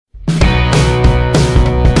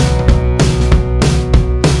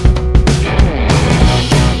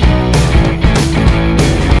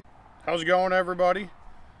How's it going, everybody?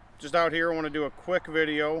 Just out here, I want to do a quick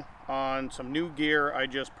video on some new gear I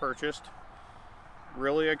just purchased.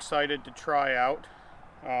 Really excited to try out.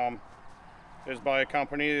 Is by a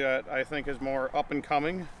company that I think is more up and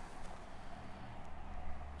coming.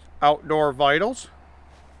 Outdoor Vitals.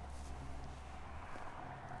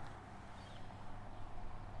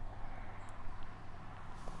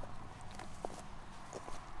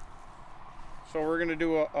 So we're going to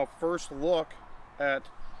do a first look at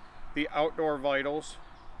the Outdoor Vitals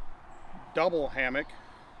double hammock.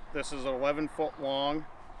 This is an 11-foot long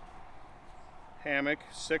hammock,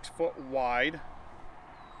 6-foot wide,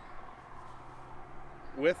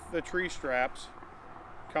 with the tree straps.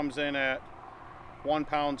 Comes in at 1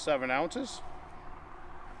 pound 7 ounces.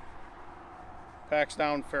 Packs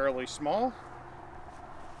down fairly small.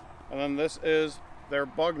 And then this is their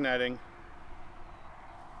bug netting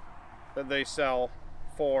that they sell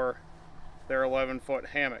for their 11-foot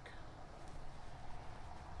hammock.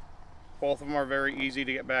 Both of them are very easy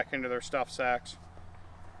to get back into their stuff sacks.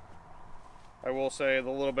 I will say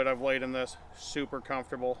the little bit I've laid in this, super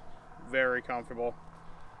comfortable, very comfortable.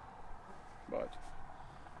 But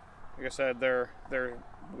like I said, their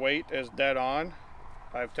weight is dead on.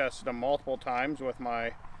 I've tested them multiple times with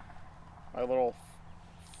my little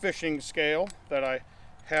fishing scale that I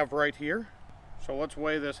have right here. So let's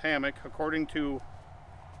weigh this hammock. According to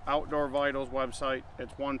Outdoor Vitals website,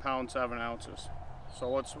 it's 1 pound 7 ounces. So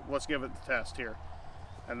let's give it the test here.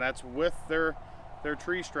 And that's with their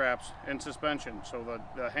tree straps and suspension. So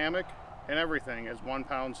the hammock and everything is 1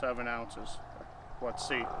 pound 7 ounces. Let's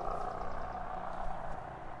see.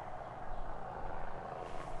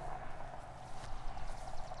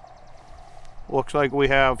 Looks like we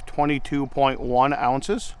have 22.1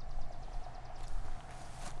 ounces.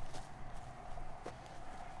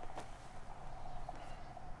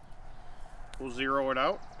 We'll zero it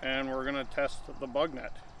out and we're going to test the bug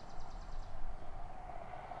net.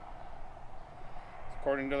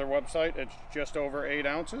 According to their website, it's just over 8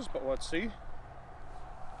 ounces, but let's see.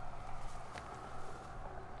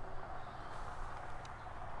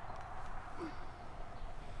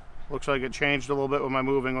 Looks like it changed a little bit with my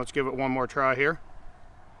moving. Let's give it one more try here.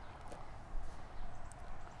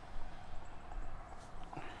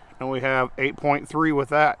 And we have 8.3 with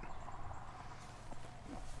that.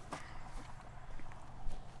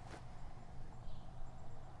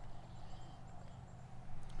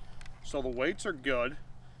 So the weights are good,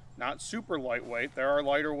 not super lightweight. There are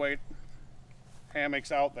lighter weight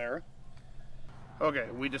hammocks out there. Okay,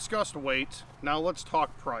 we discussed weights. Now let's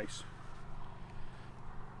talk price.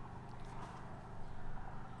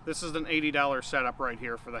 This is an $80 setup right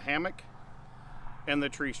here for the hammock and the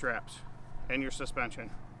tree straps and your suspension.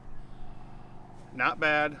 Not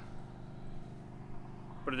bad,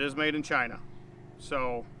 but it is made in China.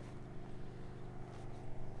 So,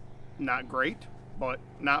 not great, but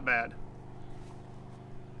not bad.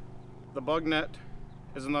 The bug net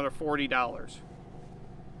is another $40.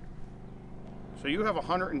 So you have a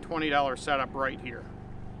 $120 setup right here.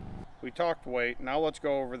 We talked weight, now let's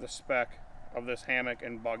go over the spec of this hammock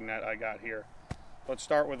and bug net I got here. Let's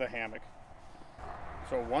start with the hammock.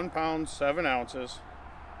 So 1 pound 7 ounces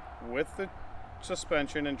with the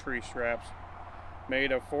suspension and tree straps,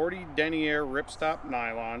 made of 40 denier ripstop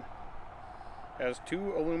nylon. Has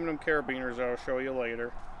 2 aluminum carabiners that I'll show you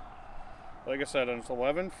later. Like I said, it's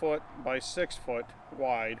 11 foot by 6 foot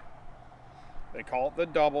wide. They call it the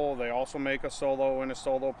double. They also make a solo and a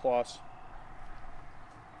solo plus.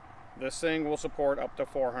 This thing will support up to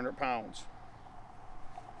 400 pounds.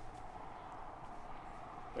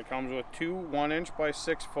 It comes with 2 1-inch by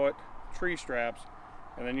 6 foot tree straps,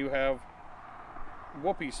 and then you have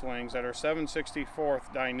whoopee slings that are 7/64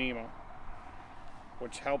 Dyneema,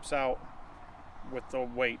 which helps out with the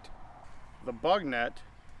weight. The bug net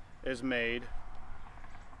is made,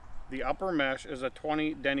 the upper mesh is a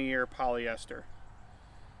 20 denier polyester.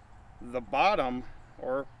 The bottom,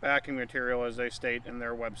 or backing material as they state in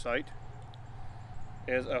their website,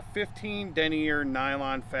 is a 15 denier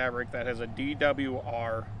nylon fabric that has a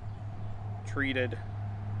DWR treated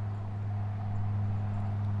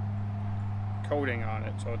coating on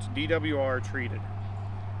it. So it's DWR treated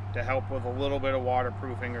to help with a little bit of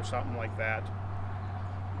waterproofing or something like that.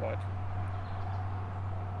 But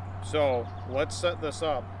so let's set this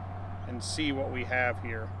up and see what we have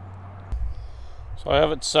here. So I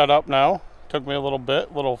have it set up now. Took me a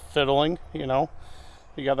little fiddling, you know.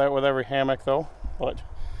 You got that with every hammock though. But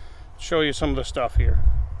show you some of the stuff here.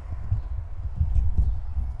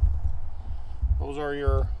 Those are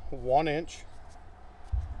your 1-inch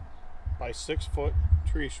by 6 foot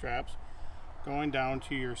tree straps going down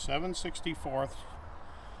to your 7/64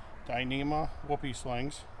 Dyneema whoopee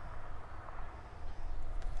slings.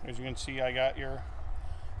 As you can see, I got your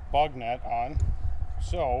bug net on.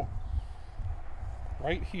 So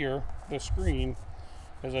right here, the screen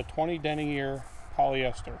is a 20 denier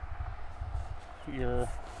polyester. Your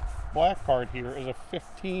black part here is a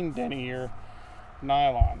 15 denier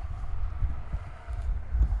nylon.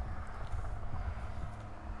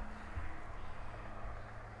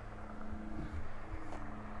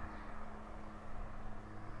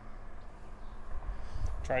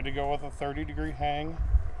 Tried to go with a 30-degree hang,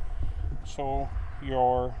 so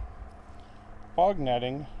your bug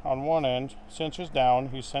netting on one end cinches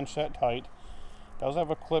down. You cinch that tight. Does have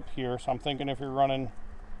a clip here, so I'm thinking if you're running,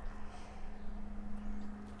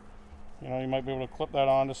 you know, you might be able to clip that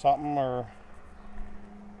onto something or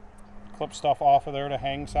clip stuff off of there to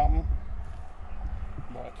hang something.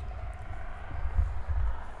 But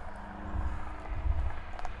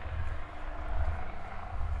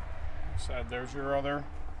said, there's your other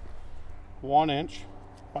 1 inch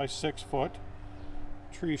by 6 foot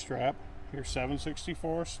tree strap. Your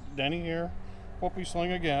 7/64 denier whoopee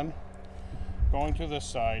sling again, going to this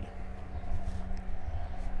side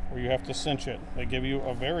where you have to cinch it. They give you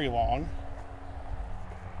a very long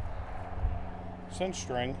cinch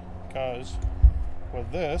string, because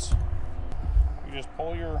with this you just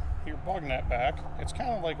pull your bug net back. It's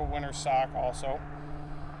kind of like a winter sock also.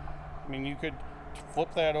 I mean, you could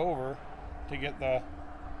flip that over to get the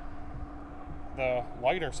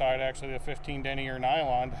lighter side, actually the 15 denier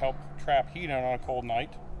nylon, to help trap heat on a cold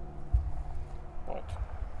night. But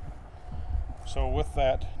so with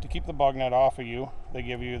that, to keep the bug net off of you, they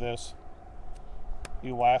give you this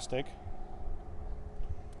elastic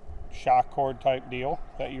shock cord type deal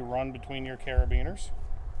that you run between your carabiners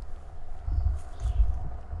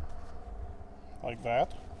like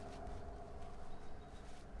that.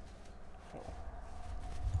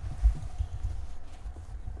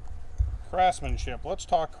 Craftsmanship. Let's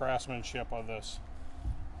talk craftsmanship of this.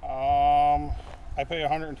 I pay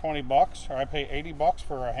 120 bucks, or I pay 80 bucks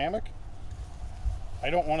for a hammock. I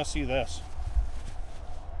don't want to see this.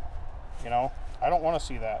 You know, I don't want to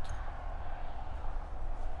see that.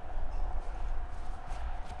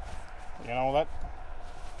 You know, that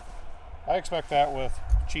I expect that with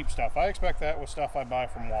cheap stuff. I expect that with stuff I buy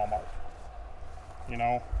from Walmart. You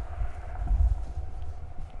know,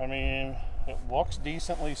 I mean, it looks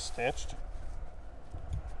decently stitched,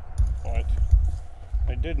 but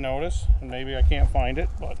I did notice, and maybe I can't find it,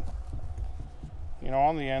 but you know,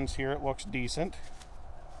 on the ends here it looks decent.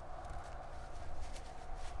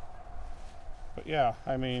 But yeah,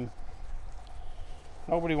 I mean,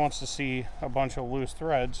 nobody wants to see a bunch of loose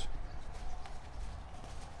threads,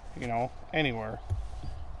 you know, anywhere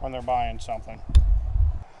when they're buying something.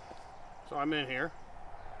 So I'm in here.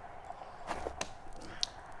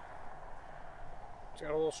 It's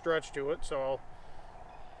got a little stretch to it, so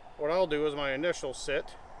what I'll do is my initial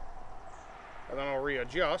sit, and then I'll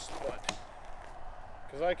readjust, but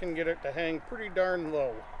because I can get it to hang pretty darn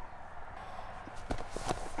low.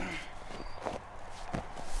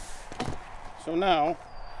 So now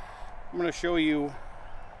I'm going to show you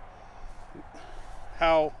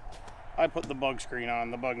how I put the bug screen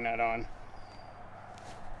on, the bug net on.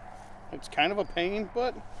 It's kind of a pain,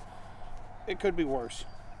 but it could be worse,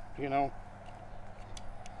 you know.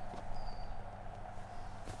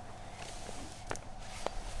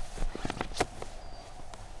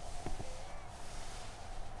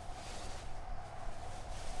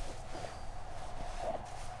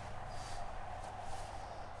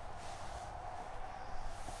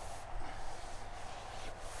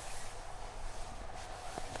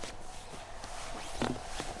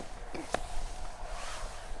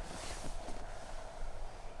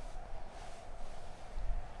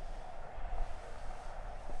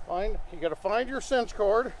 You got to find your cinch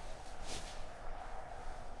cord.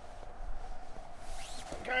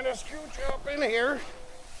 Kind of scooch up in here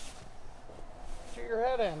to your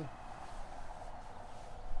head end.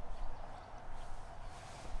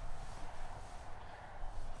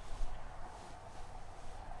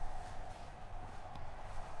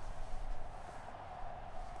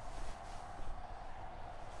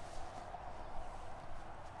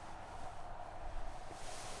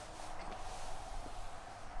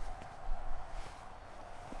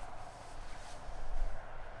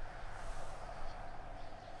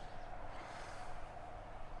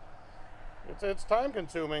 It's time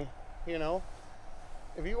consuming, you know.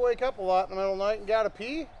 If you wake up a lot in the middle of the night and gotta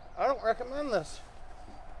pee, I don't recommend this.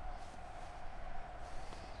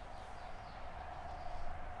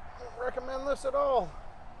 I don't recommend this at all.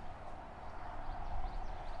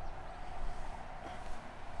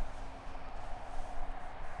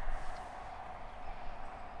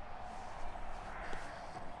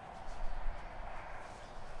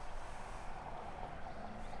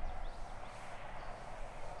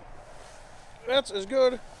 That's as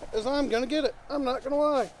good as I'm gonna get it. I'm not gonna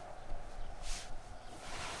lie.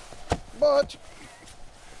 But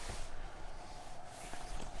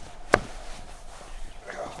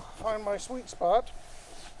find my sweet spot.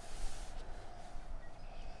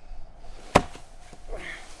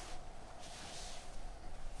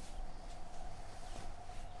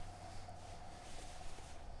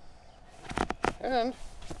 And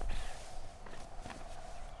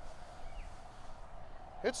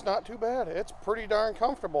it's not too bad. It's pretty darn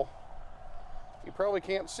comfortable. You probably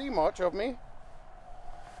can't see much of me,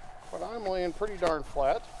 but I'm laying pretty darn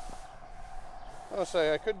flat. I'm gonna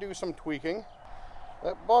say I could do some tweaking.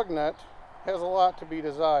 That bug net has a lot to be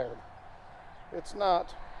desired. It's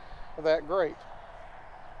not that great.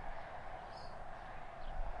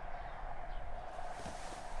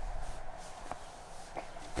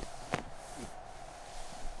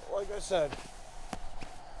 Like I said,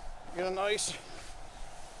 get a nice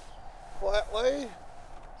flat lay.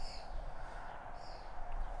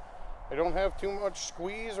 I don't have too much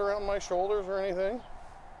squeeze around my shoulders or anything.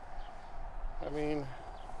 I mean,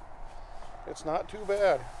 it's not too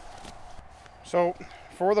bad. So,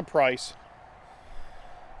 for the price,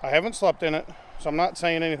 I haven't slept in it, so I'm not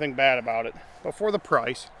saying anything bad about it. But for the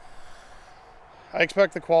price, I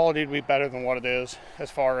expect the quality to be better than what it is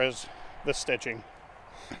as far as the stitching.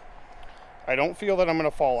 I don't feel that I'm going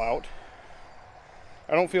to fall out.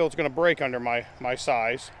 I don't feel it's going to break under my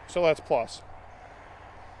size, so that's plus.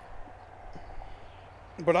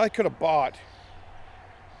 But I could have bought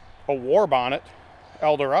a war bonnet,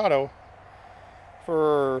 Eldorado,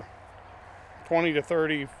 for 20 to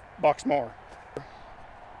 30 bucks more.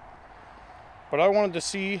 But I wanted to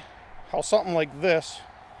see how something like this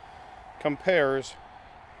compares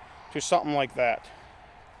to something like that.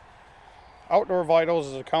 Outdoor Vitals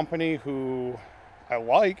is a company who I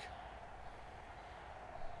like,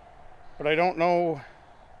 but I don't know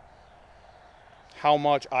how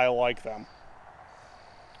much I like them.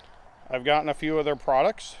 I've gotten a few of their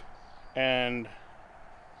products and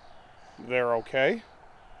they're okay,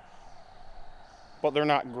 but they're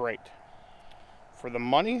not great. For the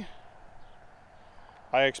money,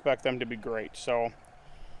 I expect them to be great. So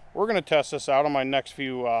we're going to test this out on my next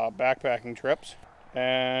few backpacking trips.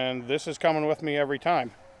 And this is coming with me every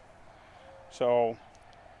time. So,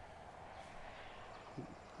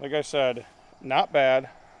 like I said, not bad,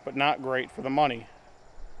 but not great for the money.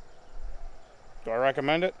 Do I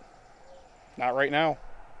recommend it? Not right now.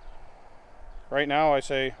 Right now, I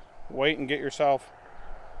say wait and get yourself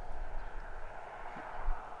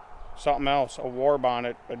something else, a war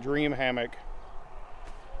bonnet, a dream hammock,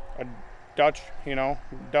 a Dutch,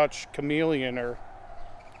 Dutch chameleon, or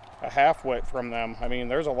a half-wit from them. I mean,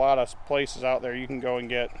 there's a lot of places out there you can go and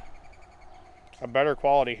get a better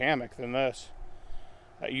quality hammock than this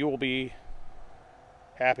that you will be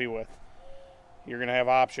happy with. You're going to have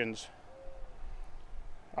options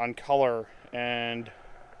on color and,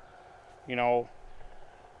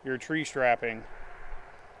 your tree strapping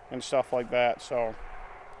and stuff like that. So,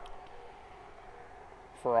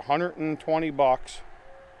 for 120 bucks,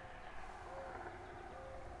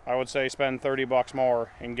 I would say spend 30 bucks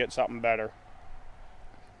more and get something better.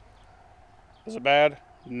 Is it bad?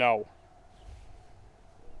 No.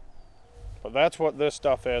 But that's what this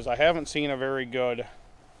stuff is. I haven't seen a very good,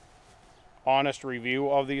 honest review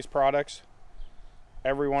of these products.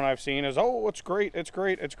 Everyone I've seen is, oh, it's great, it's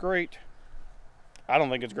great, it's great. I don't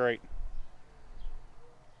think it's great.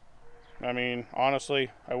 I mean, honestly,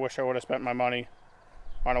 I wish I would have spent my money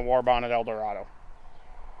on a war bonnet Eldorado.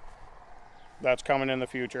 That's coming in the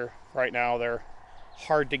future. Right now, they're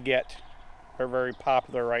hard to get. They're very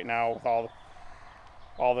popular right now with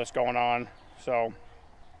all this going on. So,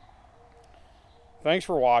 thanks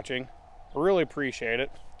for watching. I really appreciate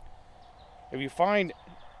it. If you find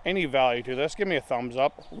any value to this, give me a thumbs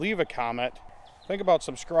up. Leave a comment. Think about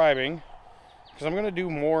subscribing, because I'm going to do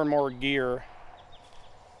more and more gear.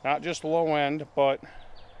 Not just low end, but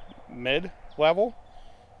mid-level,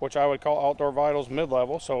 which I would call Outdoor Vitals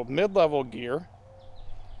mid-level. So mid-level gear,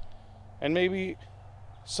 and maybe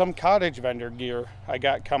some cottage vendor gear I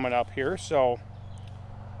got coming up here. So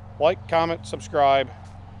like, comment, subscribe.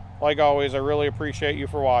 Like always, I really appreciate you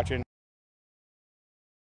for watching.